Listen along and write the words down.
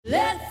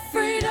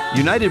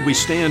United we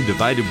stand,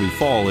 divided we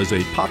fall is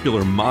a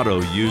popular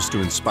motto used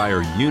to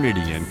inspire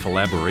unity and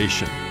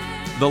collaboration.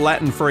 The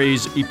Latin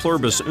phrase e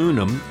pluribus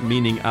unum,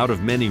 meaning out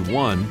of many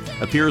one,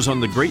 appears on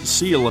the Great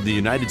Seal of the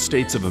United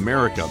States of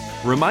America,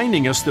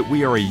 reminding us that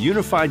we are a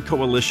unified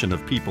coalition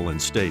of people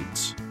and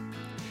states.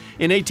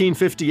 In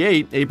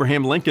 1858,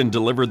 Abraham Lincoln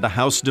delivered the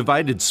House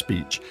Divided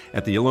speech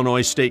at the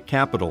Illinois State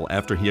Capitol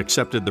after he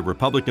accepted the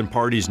Republican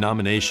Party's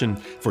nomination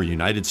for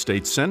United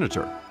States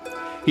Senator.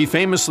 He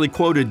famously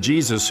quoted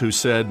Jesus, who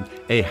said,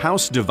 "A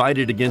house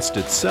divided against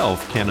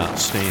itself cannot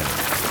stand."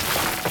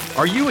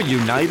 Are you a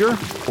uniter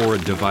or a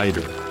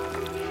divider?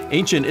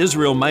 Ancient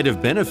Israel might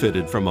have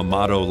benefited from a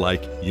motto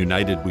like,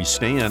 "United we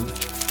stand."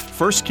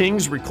 1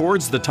 Kings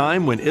records the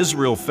time when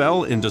Israel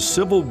fell into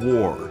civil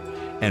war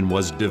and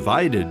was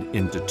divided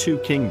into two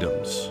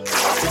kingdoms.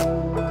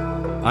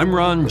 I'm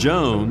Ron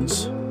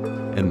Jones,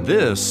 and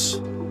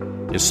this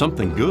is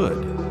Something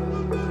Good.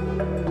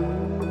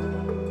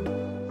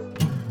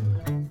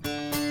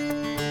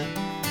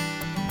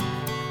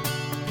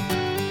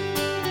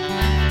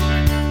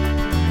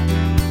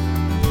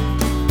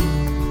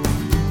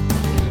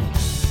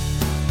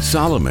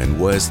 Solomon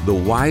was the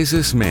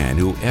wisest man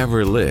who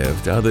ever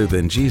lived other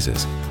than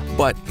Jesus.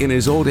 But in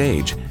his old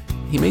age,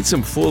 he made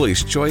some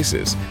foolish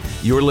choices.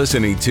 You're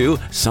listening to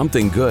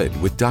Something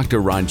Good with Dr.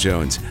 Ron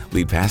Jones,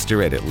 lead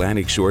pastor at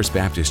Atlantic Shores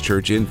Baptist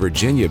Church in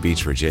Virginia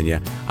Beach,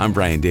 Virginia. I'm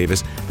Brian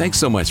Davis. Thanks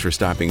so much for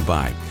stopping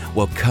by.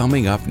 Well,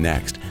 coming up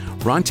next,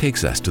 Ron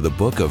takes us to the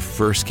book of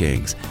 1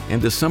 Kings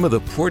and to some of the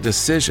poor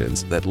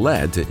decisions that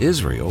led to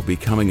Israel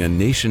becoming a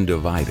nation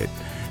divided.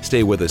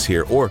 Stay with us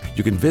here, or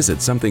you can visit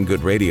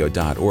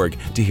somethinggoodradio.org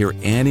to hear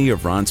any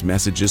of Ron's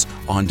messages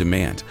on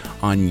demand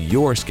on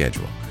your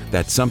schedule.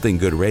 That's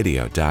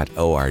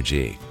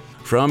somethinggoodradio.org.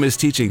 From his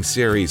teaching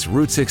series,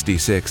 Route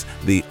 66,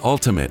 the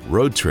ultimate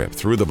road trip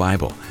through the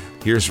Bible,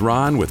 here's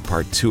Ron with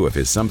part 2 of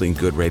his Something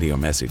Good radio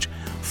message,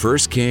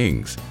 1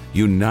 Kings,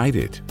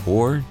 United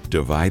or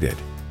Divided.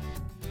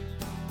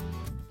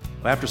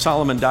 After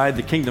Solomon died,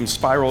 the kingdom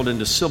spiraled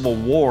into civil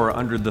war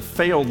under the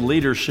failed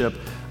leadership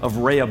of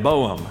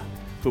Rehoboam,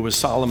 who was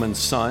Solomon's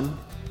son.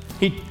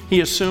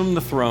 He assumed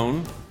the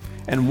throne,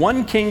 and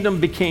one kingdom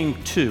became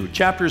two.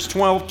 Chapters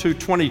 12 to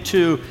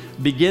 22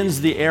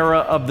 begins the era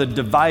of the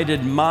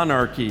divided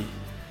monarchy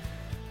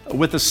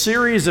with a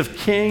series of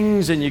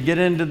kings, and you get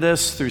into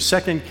this through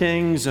 2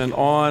 Kings and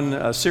on,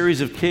 a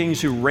series of kings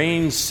who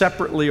reigned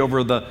separately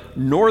over the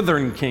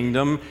northern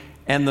kingdom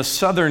and the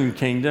southern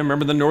kingdom.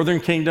 Remember, the northern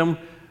kingdom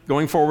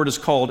going forward is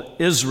called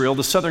Israel,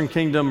 the southern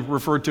kingdom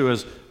referred to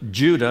as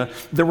Judah.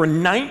 There were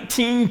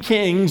 19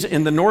 kings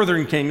in the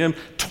northern kingdom,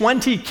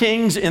 20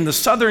 kings in the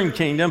southern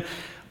kingdom,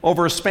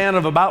 over a span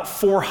of about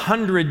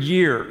 400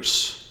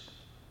 years.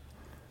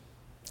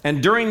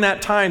 And during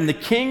that time, the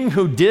king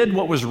who did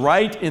what was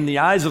right in the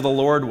eyes of the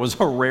Lord was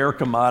a rare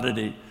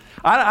commodity.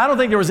 I don't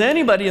think there was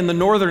anybody in the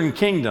northern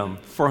kingdom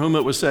for whom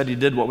it was said he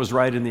did what was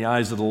right in the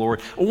eyes of the Lord.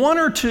 One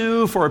or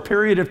two for a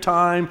period of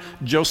time,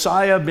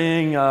 Josiah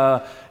being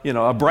a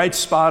bright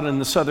spot in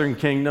the southern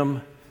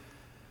kingdom.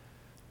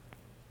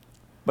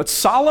 But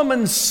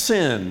Solomon's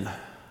sin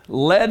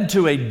led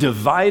to a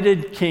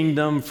divided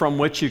kingdom from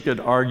which you could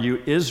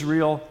argue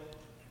Israel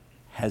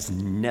has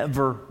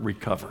never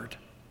recovered.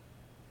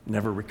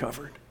 Never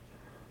recovered.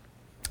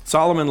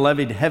 Solomon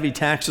levied heavy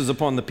taxes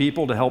upon the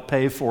people to help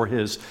pay for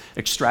his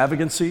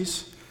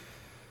extravagancies.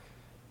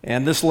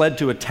 And this led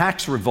to a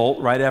tax revolt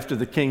right after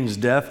the king's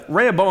death.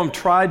 Rehoboam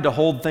tried to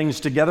hold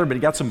things together, but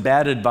he got some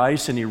bad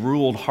advice and he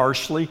ruled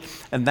harshly.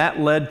 And that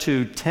led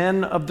to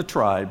 10 of the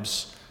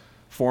tribes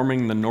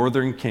forming the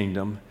northern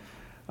kingdom.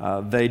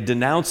 They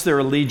denounced their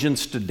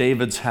allegiance to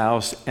David's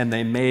house, and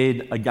they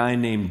made a guy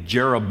named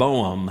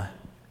Jeroboam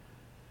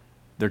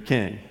their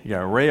king. You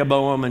got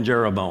Rehoboam and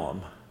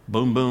Jeroboam.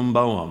 Boom, boom,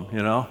 boom,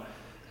 you know.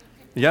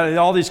 You got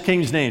all these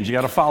kings' names. You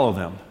got to follow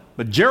them.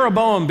 But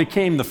Jeroboam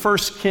became the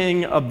first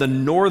king of the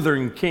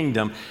northern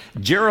kingdom.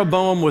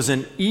 Jeroboam was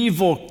an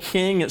evil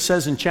king. It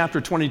says in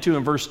chapter 22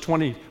 and verse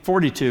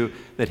 42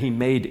 that he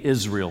made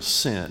Israel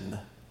sin.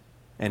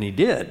 And he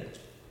did.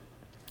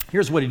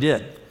 Here's what he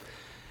did.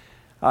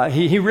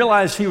 He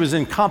realized he was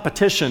in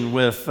competition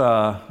with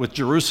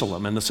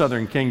Jerusalem and the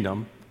southern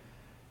kingdom.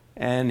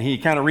 And he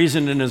kind of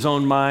reasoned in his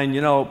own mind,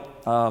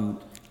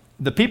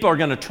 the people are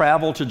going to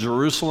travel to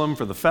Jerusalem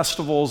for the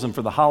festivals and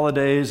for the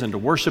holidays and to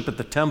worship at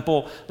the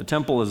temple. The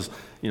temple is,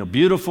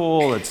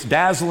 beautiful, it's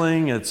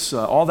dazzling, it's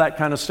all that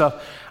kind of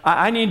stuff.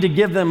 I need to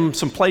give them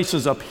some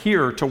places up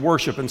here to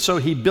worship. And so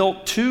he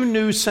built 2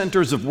 new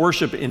centers of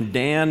worship in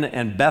Dan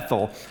and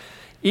Bethel,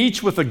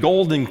 each with a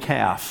golden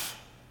calf.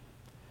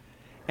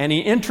 And he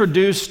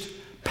introduced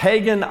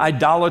pagan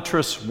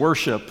idolatrous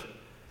worship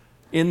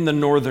in the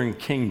northern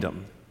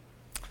kingdom.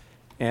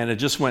 And it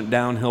just went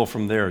downhill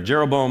from there.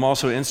 Jeroboam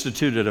also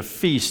instituted a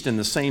feast in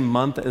the same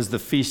month as the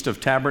Feast of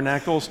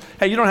Tabernacles.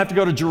 Hey, you don't have to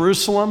go to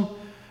Jerusalem.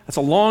 It's a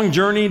long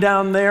journey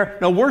down there.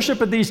 Now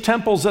worship at these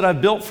temples that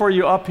I've built for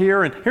you up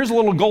here, and here's a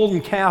little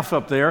golden calf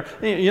up there.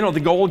 You know, the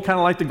gold, kind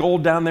of like the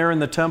gold down there in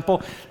the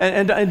temple.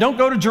 And don't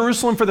go to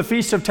Jerusalem for the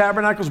Feast of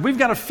Tabernacles. We've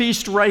got a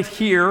feast right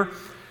here,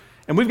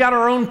 and we've got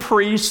our own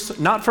priests,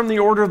 not from the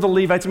order of the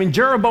Levites. I mean,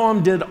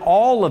 Jeroboam did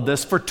all of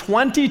this. For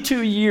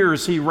 22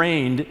 years he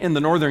reigned in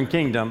the northern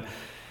kingdom,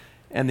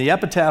 and the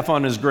epitaph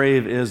on his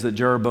grave is that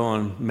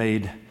Jeroboam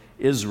made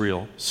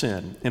Israel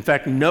sin. In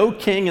fact, no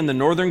king in the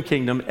northern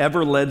kingdom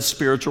ever led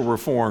spiritual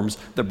reforms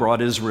that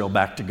brought Israel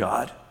back to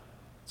God.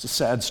 It's a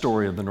sad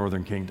story of the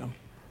northern kingdom.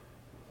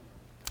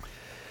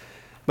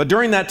 But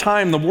during that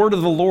time, the word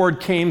of the Lord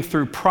came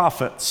through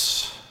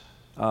prophets,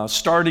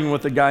 starting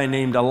with a guy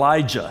named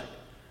Elijah.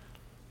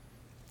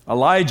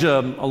 Elijah,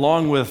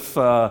 along with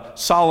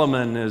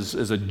Solomon,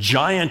 is a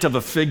giant of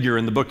a figure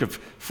in the book of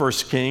 1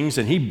 Kings,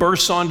 and he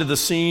bursts onto the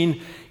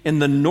scene in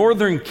the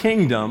northern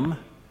kingdom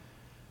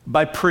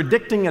by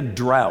predicting a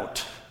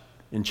drought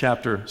in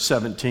chapter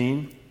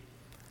 17.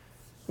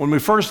 When we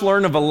first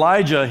learn of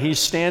Elijah, he's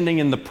standing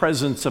in the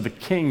presence of a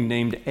king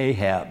named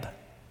Ahab,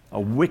 a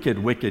wicked,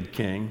 wicked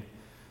king,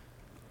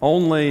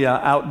 only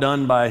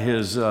outdone by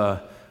his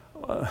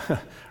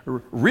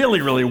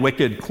really, really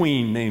wicked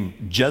queen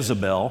named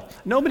Jezebel.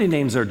 Nobody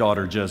names their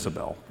daughter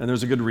Jezebel, and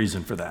there's a good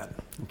reason for that,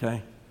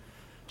 okay?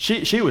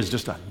 She was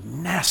just a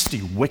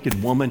nasty,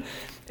 wicked woman,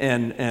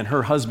 and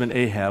her husband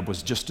Ahab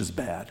was just as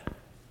bad.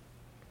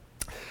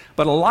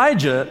 But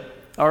Elijah,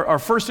 our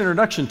first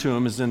introduction to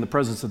him is in the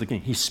presence of the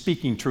king. He's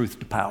speaking truth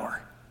to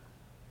power.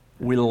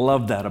 We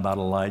love that about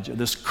Elijah.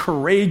 This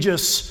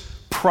courageous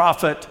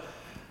prophet,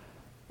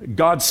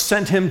 God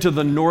sent him to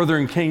the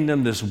northern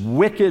kingdom, this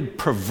wicked,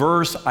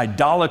 perverse,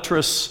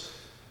 idolatrous,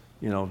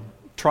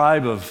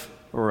 tribe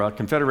or a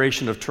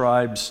confederation of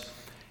tribes,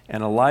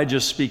 and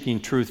Elijah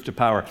speaking truth to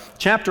power.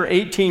 Chapter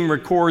 18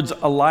 records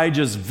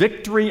Elijah's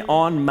victory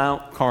on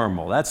Mount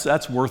Carmel.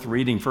 That's worth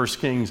reading, 1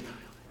 Kings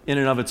in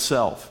and of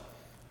itself.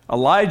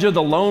 Elijah,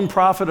 the lone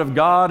prophet of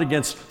God,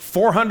 against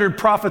 400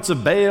 prophets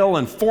of Baal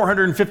and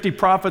 450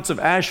 prophets of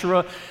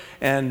Asherah,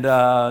 and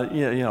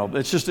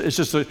it's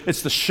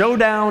the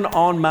showdown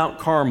on Mount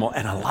Carmel,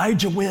 and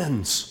Elijah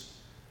wins,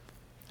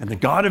 and the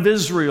God of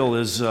Israel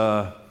is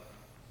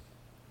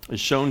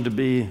shown to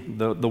be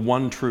the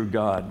one true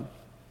God.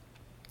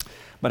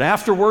 But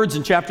afterwards,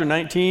 in chapter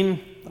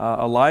 19,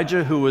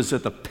 Elijah, who was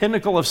at the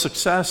pinnacle of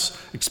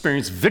success,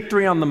 experienced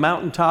victory on the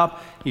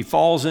mountaintop. He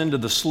falls into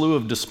the slough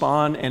of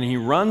despond, and he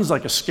runs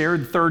like a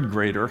scared third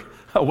grader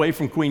away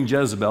from Queen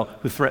Jezebel,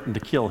 who threatened to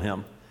kill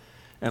him.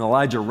 And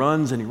Elijah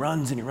runs, and he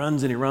runs, and he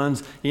runs, and he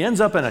runs. He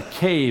ends up in a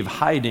cave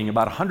hiding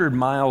about 100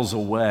 miles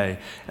away,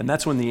 and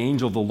that's when the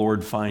angel of the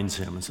Lord finds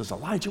him and says,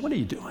 Elijah, what are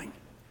you doing?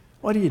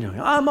 What are you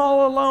doing? I'm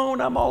all alone,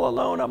 I'm all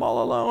alone, I'm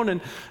all alone.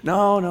 And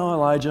no,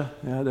 Elijah,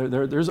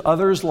 there's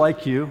others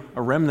like you,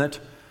 a remnant,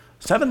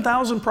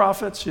 7,000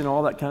 prophets,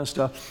 all that kind of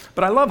stuff.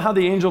 But I love how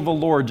the angel of the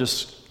Lord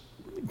just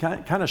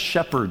kind of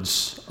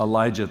shepherds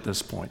Elijah at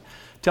this point.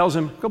 Tells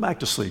him, go back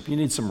to sleep. You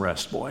need some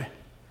rest, boy.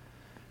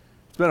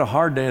 It's been a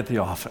hard day at the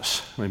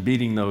office.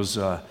 Beating those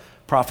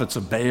prophets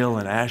of Baal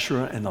and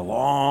Asherah and the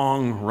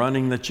long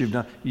running that you've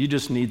done. You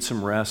just need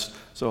some rest.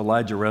 So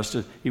Elijah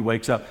rested. He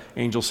wakes up.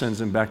 Angel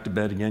sends him back to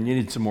bed again. You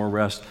need some more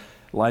rest.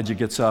 Elijah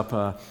gets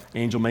up.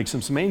 Angel makes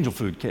him some angel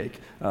food cake.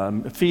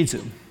 Feeds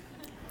him.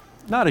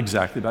 Not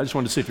exactly, but I just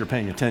wanted to see if you're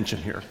paying attention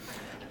here.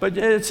 But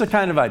it's a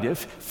kind of idea.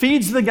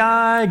 Feeds the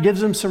guy,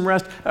 gives him some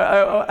rest.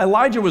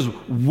 Elijah was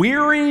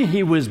weary.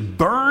 He was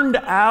burned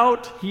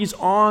out. He's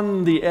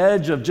on the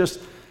edge of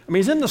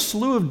he's in the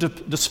slough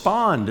of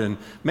despond, and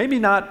maybe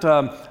not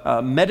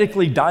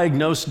medically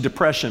diagnosed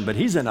depression, but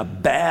he's in a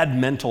bad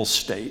mental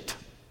state.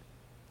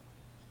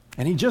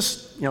 And he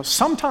just,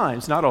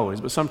 sometimes, not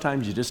always, but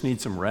sometimes you just need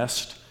some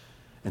rest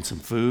and some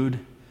food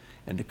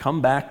and to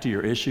come back to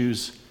your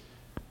issues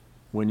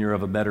when you're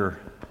of a better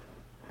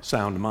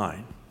sound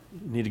mind.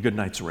 You need a good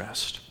night's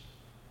rest.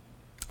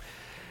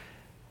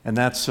 And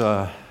that's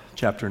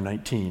chapter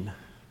 19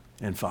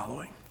 and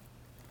following.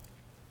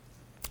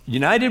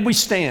 United we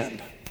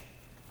stand,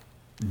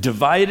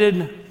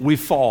 divided we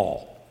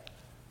fall.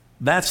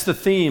 That's the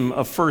theme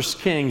of 1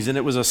 Kings, and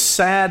it was a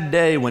sad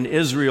day when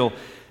Israel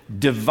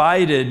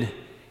divided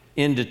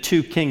into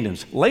two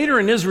kingdoms. Later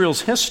in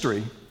Israel's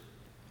history,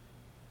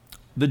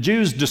 the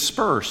Jews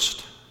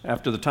dispersed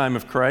after the time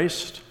of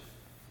Christ,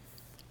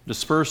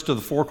 dispersed to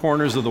the four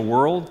corners of the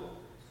world.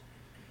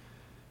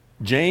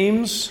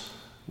 James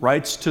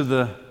writes to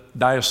the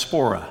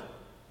diaspora,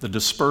 the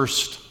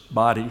dispersed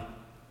body.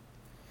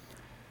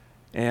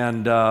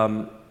 And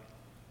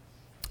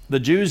the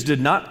Jews did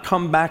not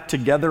come back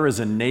together as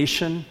a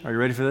nation, are you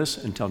ready for this,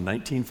 until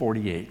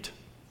 1948.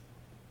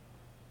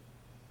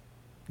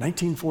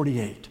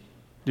 1948.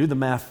 Do the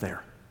math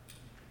there.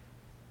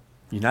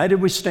 United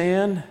we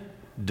stand,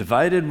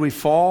 divided we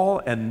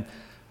fall, and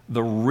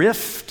the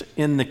rift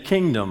in the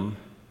kingdom,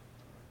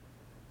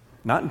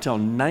 not until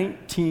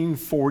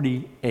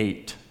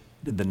 1948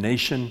 did the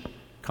nation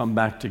come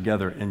back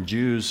together, and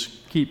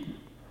Jews keep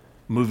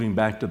moving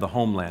back to the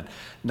homeland.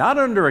 Not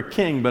under a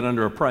king, but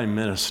under a prime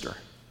minister.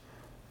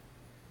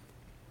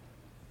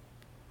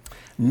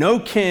 No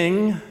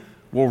king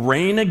will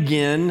reign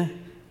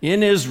again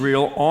in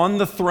Israel on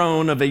the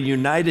throne of a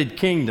united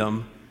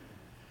kingdom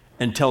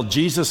until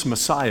Jesus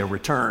Messiah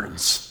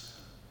returns.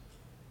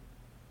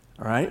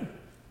 All right?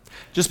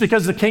 Just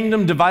because the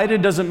kingdom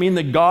divided doesn't mean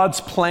that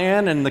God's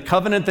plan and the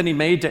covenant that he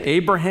made to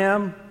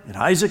Abraham and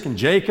Isaac and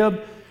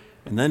Jacob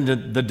and then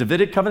the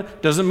Davidic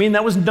covenant doesn't mean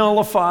that was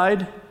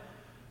nullified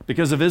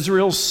because of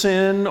Israel's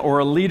sin or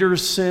a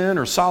leader's sin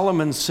or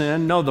Solomon's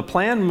sin. No, the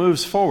plan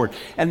moves forward.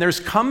 And there's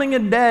coming a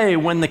day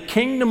when the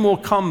kingdom will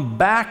come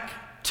back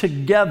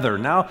together.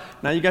 Now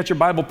you got your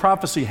Bible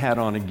prophecy hat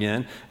on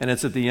again, and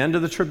it's at the end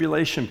of the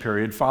tribulation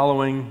period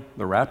following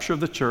the rapture of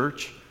the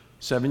church,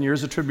 7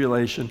 years of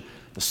tribulation,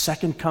 the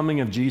second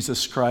coming of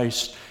Jesus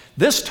Christ.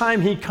 This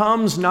time he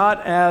comes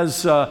not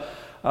as the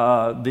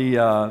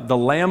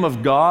Lamb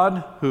of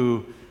God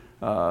who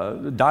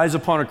dies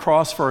upon a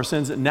cross for our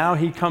sins. Now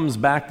he comes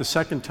back the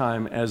second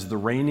time as the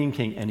reigning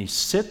king, and he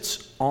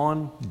sits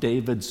on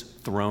David's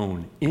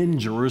throne in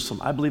Jerusalem.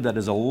 I believe that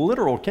is a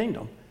literal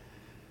kingdom.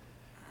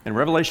 And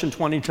Revelation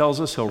 20 tells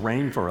us he'll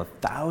reign for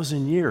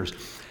 1,000 years.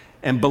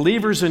 And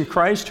believers in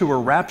Christ who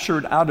are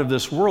raptured out of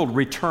this world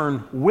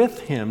return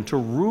with him to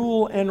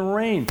rule and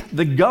reign.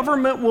 The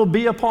government will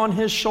be upon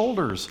his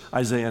shoulders,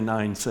 Isaiah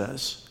 9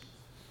 says.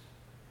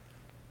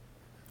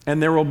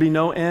 And there will be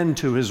no end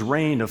to his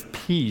reign of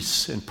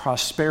peace and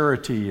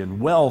prosperity and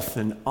wealth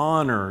and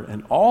honor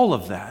and all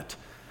of that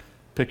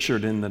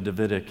pictured in the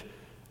Davidic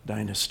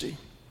dynasty.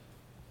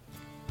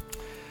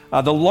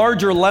 The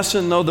larger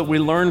lesson, though, that we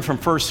learn from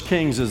 1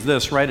 Kings is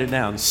this. Write it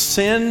down.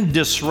 Sin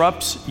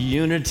disrupts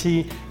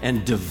unity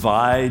and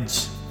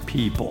divides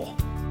people.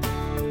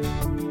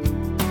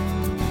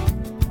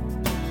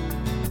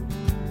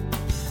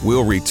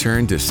 We'll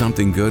return to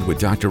Something Good with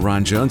Dr.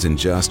 Ron Jones in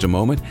just a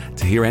moment.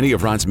 To hear any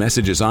of Ron's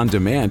messages on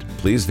demand,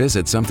 please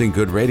visit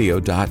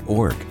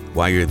somethinggoodradio.org.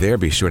 While you're there,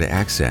 be sure to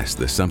access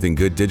the Something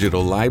Good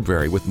digital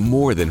library with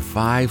more than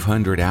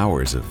 500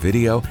 hours of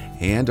video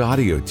and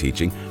audio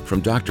teaching from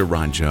Dr.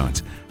 Ron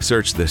Jones.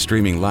 Search the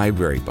streaming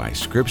library by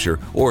scripture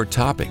or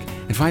topic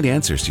and find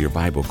answers to your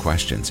Bible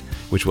questions,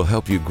 which will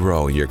help you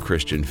grow in your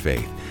Christian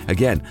faith.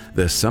 Again,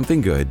 the Something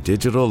Good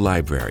digital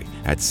library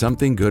at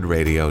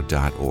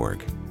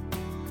somethinggoodradio.org.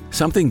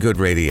 Something Good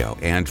Radio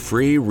and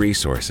free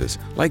resources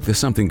like the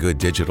Something Good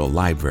digital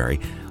library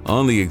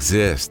only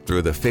exist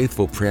through the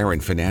faithful prayer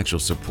and financial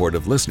support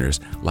of listeners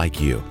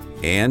like you.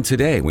 And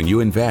today, when you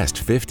invest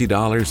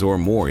 $50 or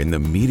more in the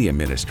media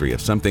ministry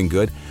of Something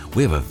Good,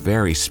 we have a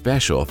very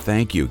special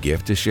thank you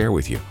gift to share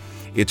with you.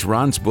 It's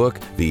Ron's book,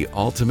 The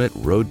Ultimate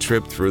Road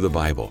Trip Through the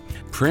Bible.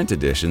 Print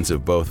editions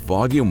of both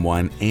Volume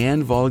 1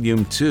 and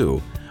Volume 2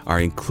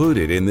 are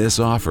included in this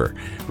offer.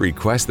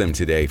 Request them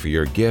today for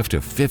your gift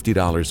of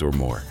 $50 or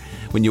more.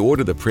 When you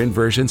order the print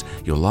versions,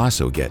 you'll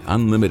also get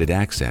unlimited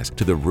access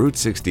to the Route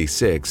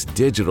 66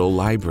 digital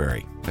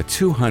library, a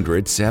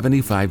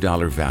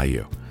 $275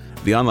 value.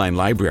 The online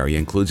library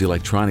includes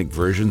electronic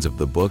versions of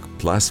the book,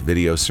 plus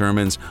video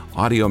sermons,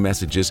 audio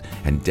messages,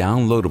 and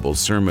downloadable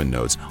sermon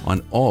notes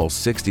on all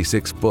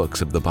 66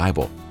 books of the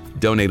Bible.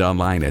 Donate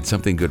online at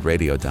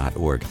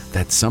somethinggoodradio.org.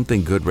 That's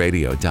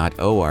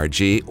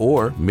somethinggoodradio.org,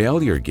 or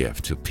mail your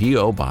gift to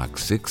P.O.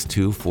 Box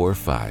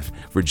 6245,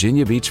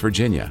 Virginia Beach,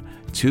 Virginia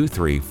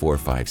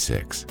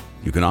 23456.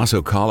 You can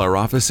also call our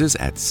offices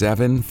at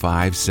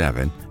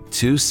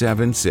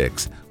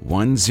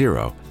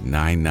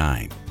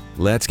 757-276-1099.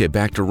 Let's get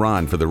back to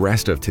Ron for the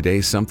rest of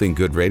today's Something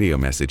Good radio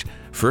message.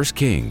 1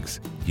 Kings,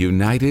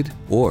 united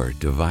or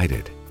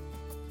divided?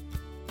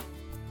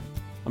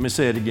 Let me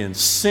say it again.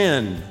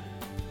 Sin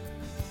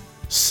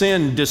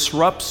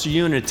disrupts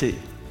unity,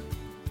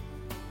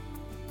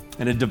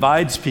 and it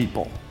divides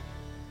people.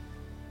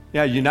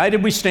 Yeah,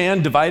 united we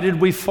stand,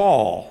 divided we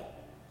fall.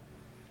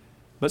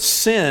 But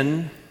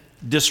sin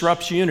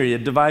disrupts unity,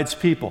 it divides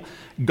people.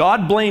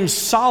 God blames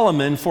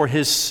Solomon for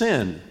his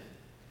sin.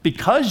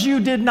 Because you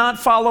did not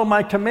follow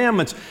my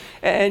commandments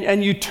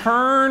and you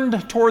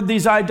turned toward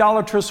these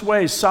idolatrous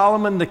ways,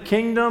 Solomon, the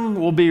kingdom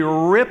will be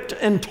ripped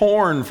and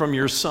torn from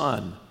your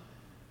son.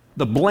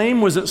 The blame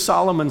was at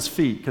Solomon's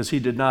feet because he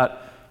did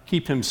not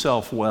keep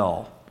himself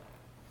well.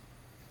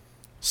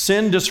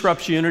 Sin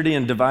disrupts unity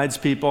and divides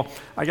people.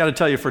 I got to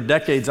tell you, for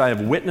decades I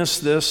have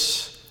witnessed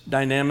this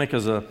dynamic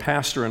as a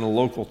pastor in a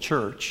local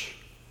church.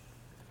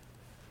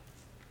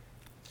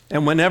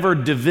 And whenever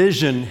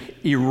division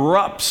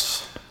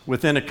erupts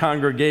within a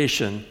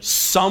congregation,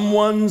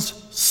 someone's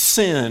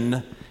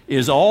sin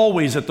is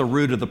always at the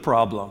root of the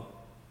problem.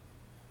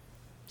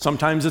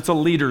 Sometimes it's a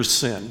leader's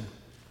sin.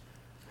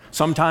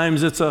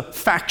 Sometimes it's a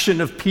faction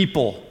of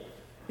people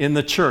in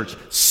the church.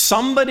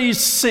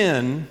 Somebody's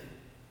sin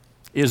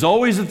is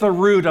always at the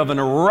root of an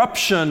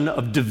eruption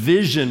of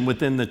division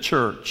within the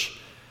church.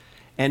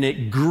 And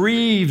it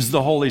grieves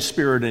the Holy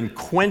Spirit and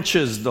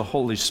quenches the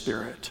Holy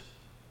Spirit.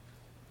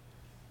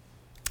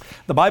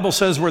 The Bible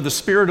says where the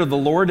Spirit of the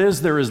Lord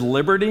is, there is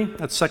liberty.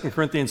 That's 2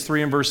 Corinthians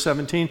 3 and verse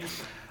 17.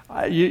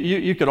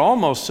 You could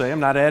almost say, I'm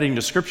not adding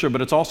to Scripture,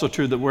 but it's also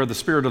true that where the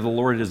Spirit of the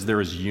Lord is,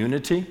 there is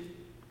unity.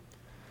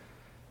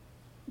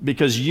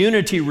 Because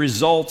unity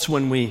results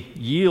when we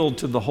yield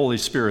to the Holy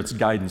Spirit's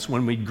guidance,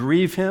 when we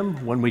grieve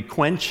Him, when we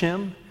quench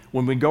Him,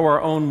 when we go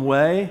our own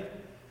way.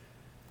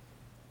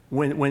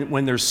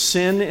 When there's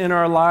sin in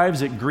our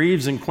lives, it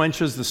grieves and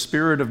quenches the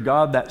Spirit of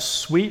God, that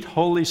sweet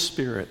Holy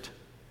Spirit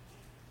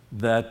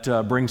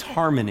that brings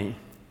harmony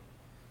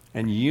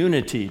and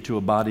unity to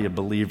a body of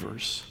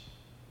believers.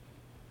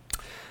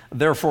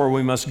 Therefore,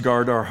 we must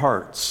guard our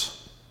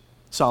hearts.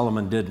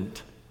 Solomon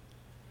didn't.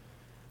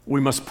 We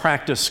must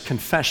practice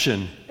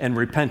confession and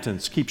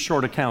repentance. Keep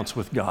short accounts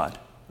with God,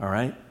 all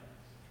right?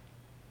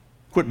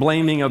 Quit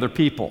blaming other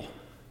people,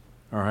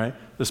 all right?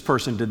 This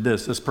person did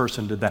this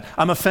person did that.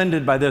 I'm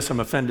offended by this, I'm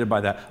offended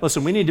by that.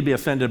 Listen, we need to be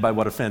offended by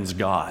what offends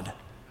God,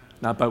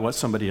 not by what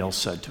somebody else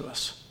said to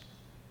us.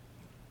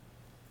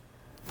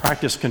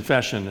 Practice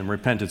confession and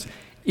repentance.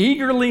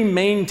 Eagerly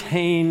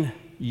maintain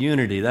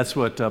unity. That's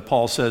what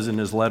Paul says in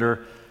his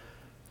letter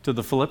to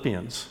the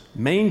Philippians.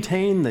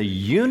 Maintain the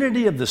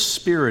unity of the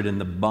Spirit in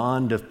the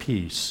bond of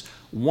peace.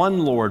 One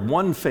Lord,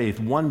 one faith,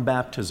 one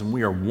baptism.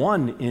 We are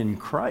one in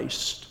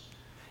Christ.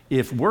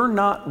 If we're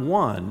not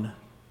one,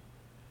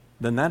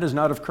 then that is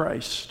not of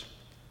Christ.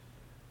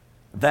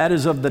 That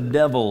is of the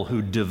devil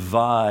who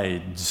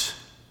divides,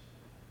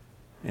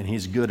 and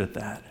he's good at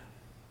that.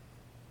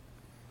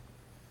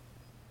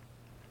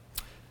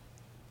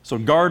 So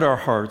guard our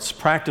hearts,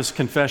 practice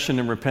confession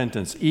and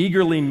repentance,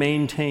 eagerly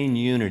maintain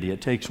unity. It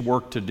takes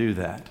work to do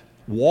that.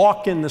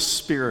 Walk in the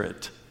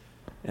Spirit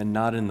and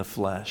not in the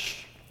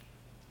flesh.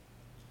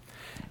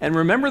 And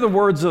remember the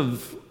words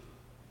of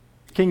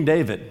King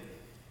David,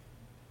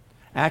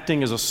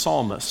 acting as a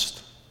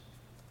psalmist,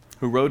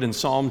 who wrote in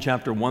Psalm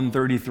chapter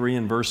 133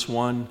 and verse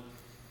 1.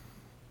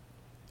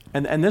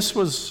 And this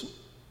was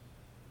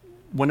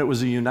when it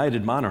was a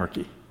united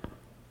monarchy.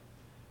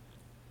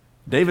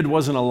 David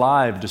wasn't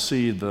alive to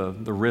see the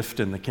rift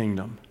in the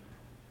kingdom.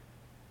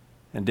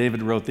 And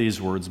David wrote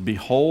these words,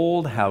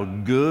 "Behold how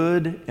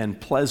good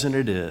and pleasant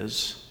it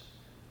is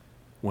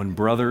when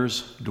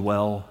brothers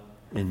dwell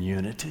in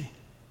unity."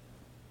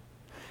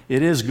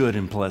 It is good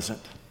and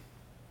pleasant.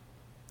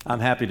 I'm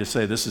happy to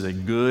say this is a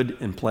good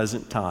and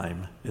pleasant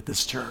time at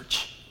this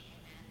church.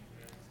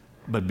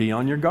 But be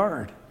on your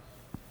guard.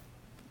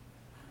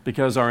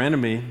 Because our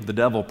enemy, the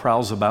devil,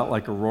 prowls about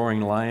like a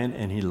roaring lion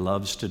and he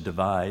loves to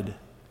divide.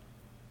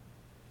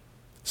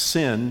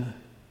 Sin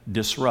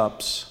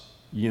disrupts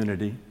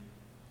unity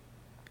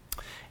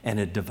and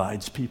it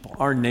divides people.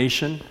 Our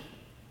nation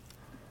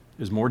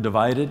is more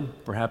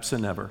divided, perhaps,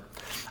 than ever.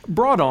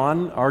 Brought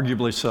on,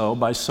 arguably so,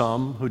 by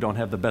some who don't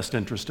have the best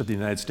interest of the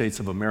United States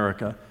of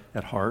America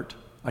at heart.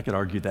 I could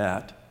argue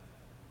that.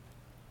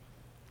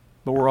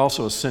 But we're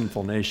also a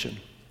sinful nation.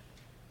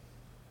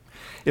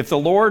 If the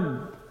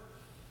Lord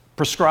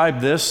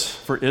prescribed this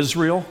for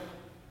Israel,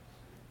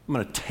 I'm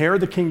going to tear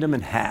the kingdom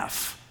in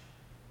half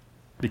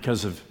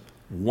because of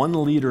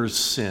one leader's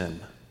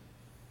sin.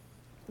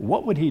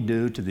 What would he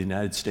do to the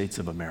United States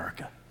of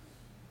America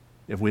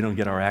if we don't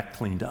get our act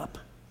cleaned up?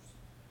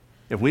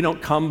 If we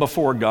don't come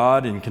before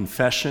God in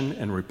confession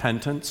and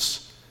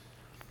repentance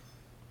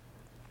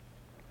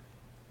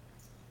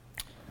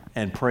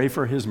and pray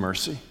for His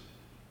mercy,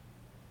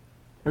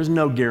 there's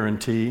no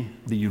guarantee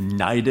the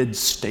United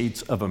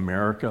States of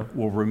America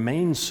will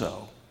remain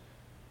so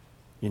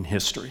in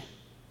history.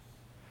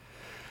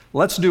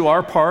 Let's do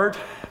our part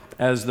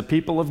as the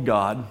people of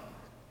God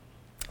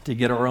to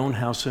get our own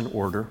house in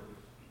order.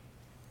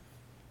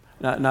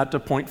 Not to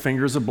point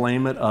fingers of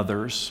blame at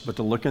others, but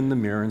to look in the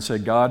mirror and say,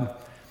 God,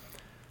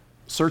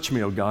 search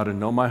me, O God, and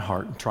know my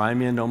heart, and try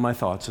me and know my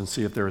thoughts, and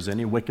see if there is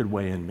any wicked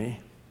way in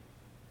me,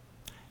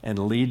 and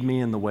lead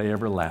me in the way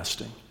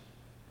everlasting,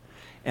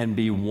 and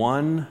be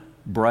one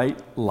bright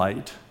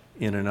light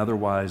in an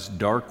otherwise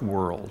dark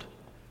world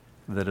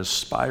that is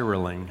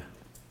spiraling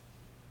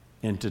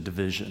into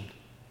division.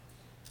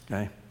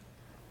 Okay?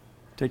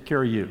 Take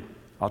care of you.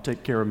 I'll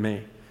take care of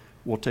me.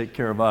 We'll take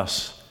care of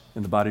us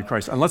in the body of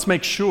Christ. And let's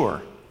make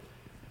sure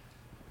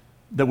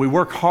that we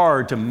work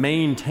hard to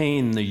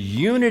maintain the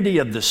unity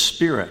of the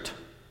Spirit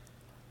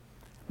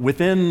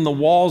within the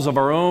walls of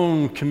our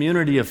own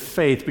community of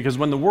faith, because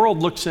when the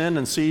world looks in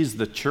and sees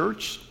the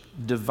church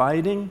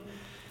dividing,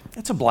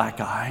 it's a black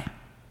eye.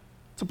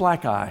 It's a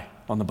black eye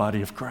on the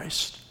body of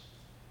Christ.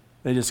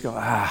 They just go,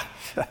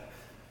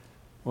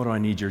 what do I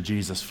need your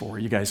Jesus for?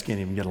 You guys can't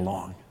even get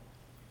along.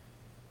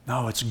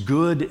 No, it's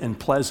good and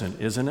pleasant,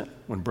 isn't it,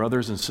 when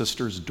brothers and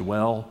sisters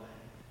dwell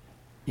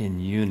in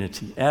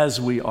unity, as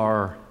we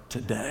are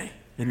today.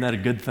 Isn't that a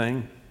good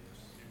thing?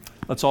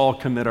 Let's all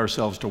commit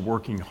ourselves to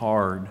working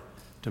hard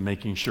to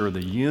making sure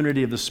the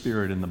unity of the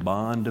Spirit in the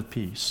bond of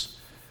peace.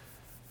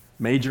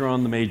 Major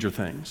on the major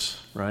things,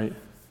 right?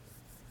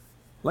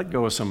 Let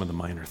go of some of the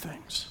minor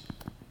things.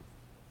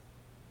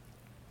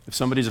 If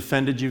somebody's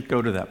offended you,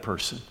 go to that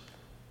person.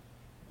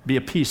 Be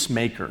a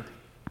peacemaker.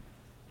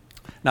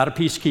 Not a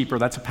peacekeeper,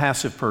 that's a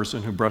passive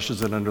person who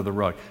brushes it under the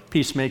rug.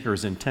 Peacemaker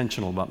is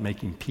intentional about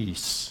making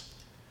peace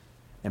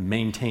and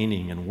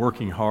maintaining and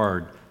working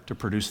hard to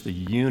produce the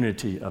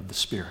unity of the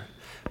Spirit.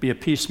 Be a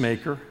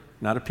peacemaker,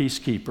 not a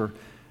peacekeeper,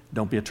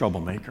 Don't be a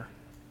troublemaker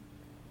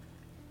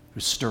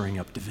who's stirring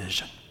up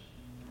division.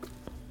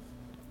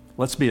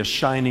 Let's be a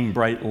shining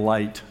bright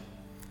light,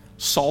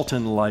 salt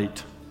and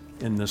light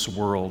in this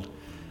world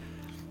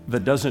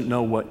that doesn't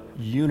know what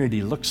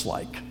unity looks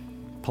like,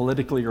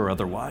 politically or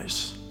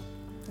otherwise.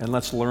 And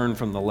let's learn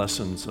from the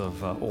lessons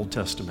of Old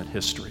Testament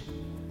history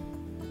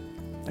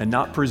and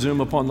not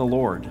presume upon the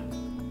Lord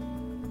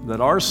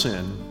that our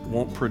sin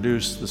won't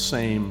produce the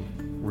same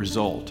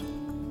result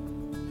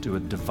to a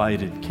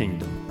divided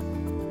kingdom.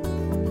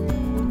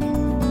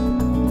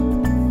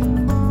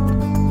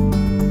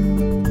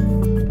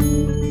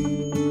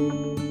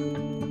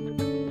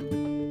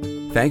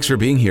 Thanks for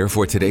being here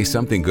for today's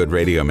Something Good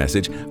radio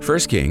message, 1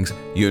 Kings,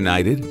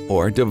 United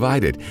or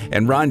Divided.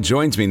 And Ron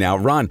joins me now.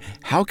 Ron,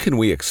 how can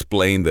we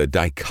explain the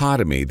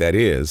dichotomy that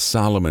is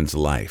Solomon's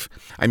life?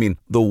 I mean,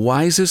 the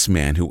wisest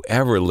man who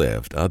ever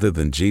lived, other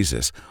than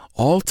Jesus,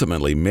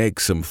 ultimately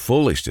makes some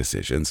foolish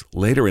decisions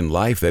later in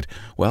life that,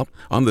 well,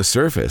 on the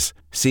surface,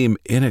 seem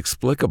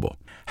inexplicable.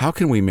 How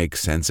can we make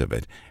sense of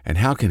it? And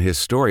how can his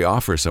story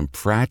offer some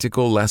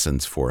practical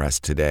lessons for us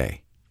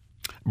today?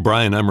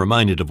 Brian, I'm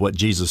reminded of what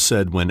Jesus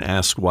said when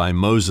asked why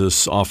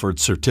Moses offered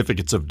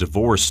certificates of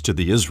divorce to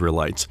the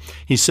Israelites.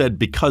 He said,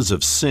 because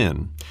of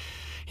sin.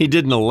 He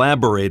didn't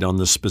elaborate on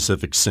the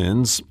specific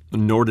sins,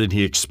 nor did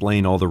he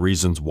explain all the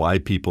reasons why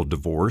people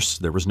divorce.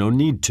 There was no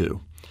need to.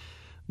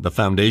 The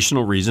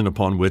foundational reason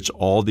upon which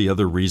all the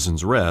other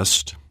reasons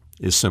rest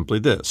is simply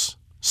this: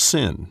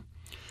 sin.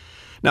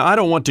 Now, I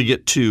don't want to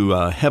get too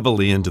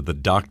heavily into the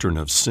doctrine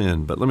of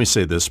sin, but let me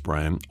say this,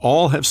 Brian.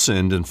 All have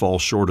sinned and fall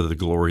short of the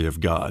glory of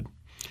God.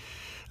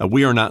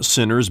 We are not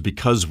sinners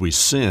because we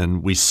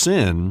sin. We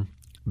sin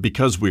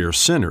because we are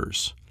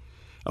sinners.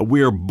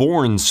 We are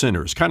born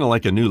sinners, kind of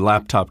like a new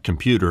laptop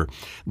computer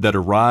that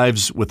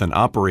arrives with an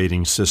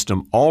operating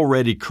system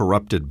already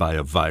corrupted by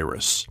a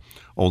virus.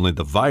 Only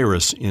the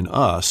virus in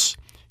us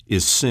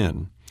is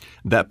sin,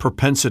 that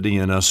propensity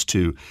in us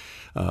to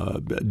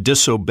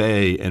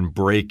disobey and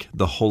break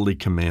the holy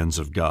commands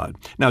of God.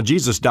 Now,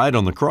 Jesus died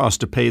on the cross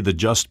to pay the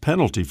just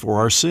penalty for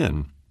our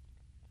sin,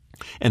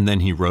 and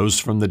then he rose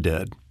from the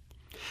dead.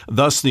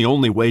 Thus, the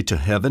only way to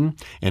heaven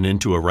and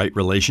into a right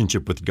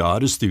relationship with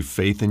God is through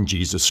faith in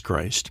Jesus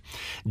Christ.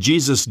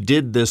 Jesus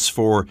did this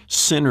for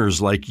sinners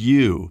like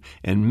you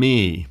and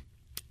me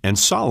and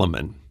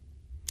Solomon.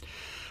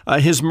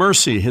 His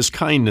mercy, his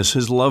kindness,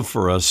 his love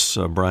for us,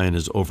 Brian,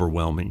 is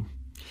overwhelming.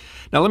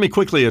 Now, let me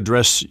quickly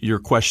address your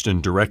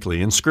question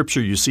directly. In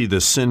Scripture, you see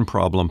this sin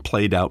problem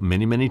played out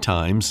many, many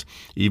times,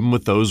 even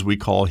with those we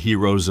call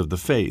heroes of the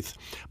faith.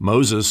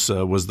 Moses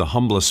was the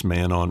humblest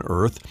man on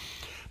earth,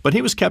 but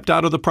he was kept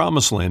out of the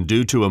promised land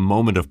due to a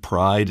moment of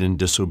pride and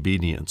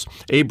disobedience.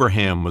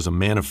 Abraham was a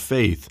man of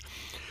faith,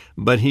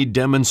 but he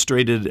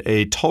demonstrated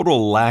a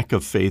total lack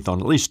of faith on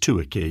at least 2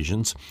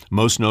 occasions,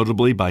 most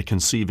notably by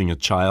conceiving a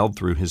child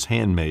through his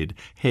handmaid,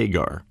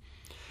 Hagar.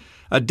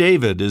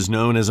 David is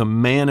known as a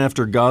man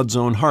after God's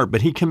own heart,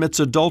 but he commits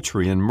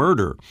adultery and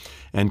murder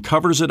and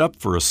covers it up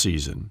for a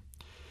season.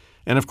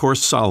 And of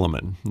course,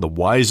 Solomon, the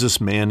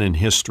wisest man in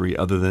history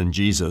other than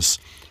Jesus,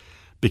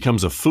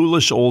 becomes a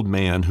foolish old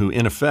man who,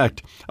 in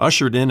effect,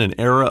 ushered in an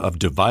era of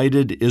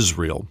divided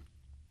Israel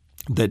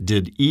that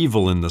did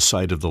evil in the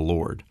sight of the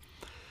Lord.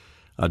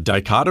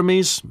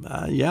 Dichotomies?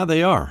 Yeah,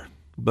 they are.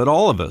 But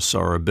all of us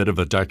are a bit of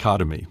a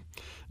dichotomy,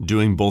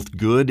 doing both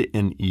good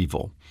and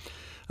evil.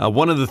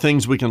 One of the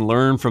things we can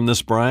learn from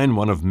this, Brian,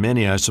 one of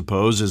many, I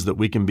suppose, is that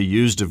we can be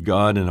used of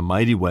God in a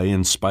mighty way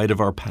in spite of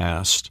our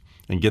past.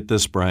 And get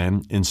this,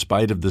 Brian, in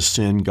spite of the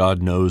sin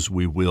God knows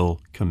we will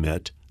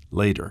commit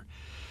later.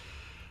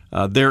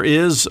 There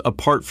is,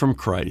 apart from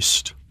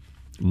Christ,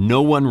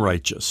 no one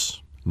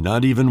righteous,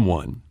 not even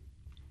one.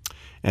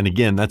 And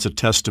again, that's a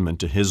testament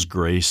to His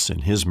grace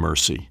and His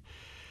mercy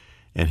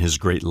and His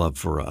great love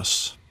for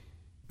us.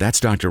 That's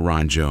Dr.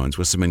 Ron Jones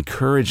with some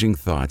encouraging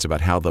thoughts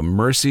about how the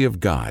mercy of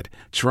God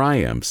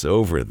triumphs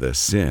over the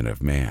sin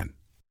of man.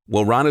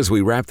 Well, Ron, as we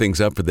wrap things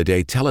up for the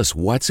day, tell us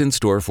what's in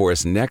store for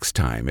us next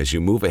time as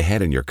you move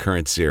ahead in your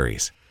current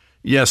series.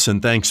 Yes,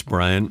 and thanks,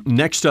 Brian.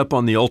 Next up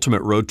on the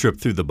ultimate road trip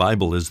through the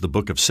Bible is the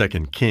book of 2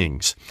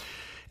 Kings.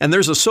 And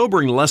there's a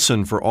sobering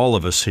lesson for all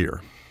of us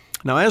here.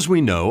 Now, as we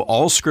know,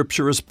 all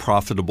Scripture is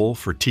profitable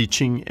for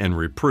teaching and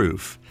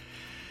reproof.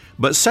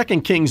 But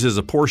 2 Kings is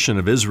a portion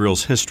of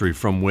Israel's history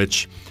from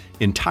which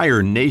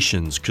entire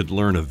nations could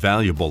learn a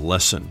valuable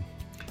lesson.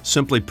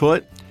 Simply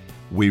put,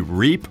 we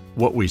reap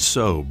what we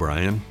sow,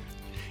 Brian.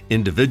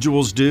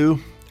 Individuals do,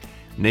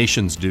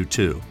 nations do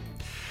too.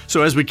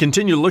 So as we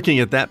continue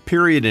looking at that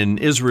period in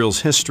Israel's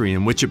history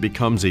in which it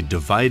becomes a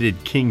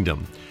divided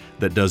kingdom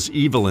that does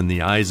evil in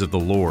the eyes of the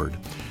Lord,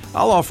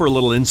 I'll offer a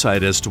little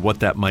insight as to what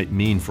that might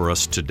mean for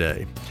us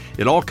today.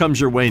 It all comes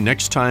your way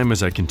next time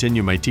as I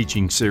continue my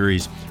teaching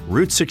series,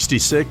 Route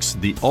 66,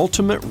 The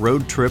Ultimate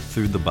Road Trip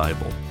Through the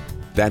Bible.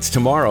 That's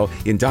tomorrow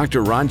in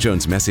Dr. Ron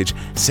Jones' message,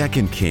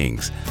 2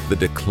 Kings, The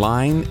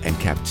Decline and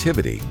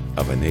Captivity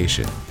of a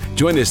Nation.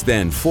 Join us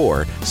then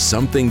for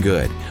Something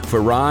Good.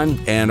 For Ron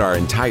and our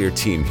entire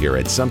team here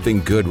at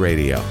Something Good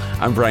Radio,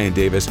 I'm Brian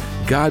Davis.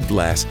 God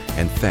bless,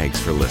 and thanks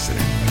for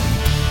listening.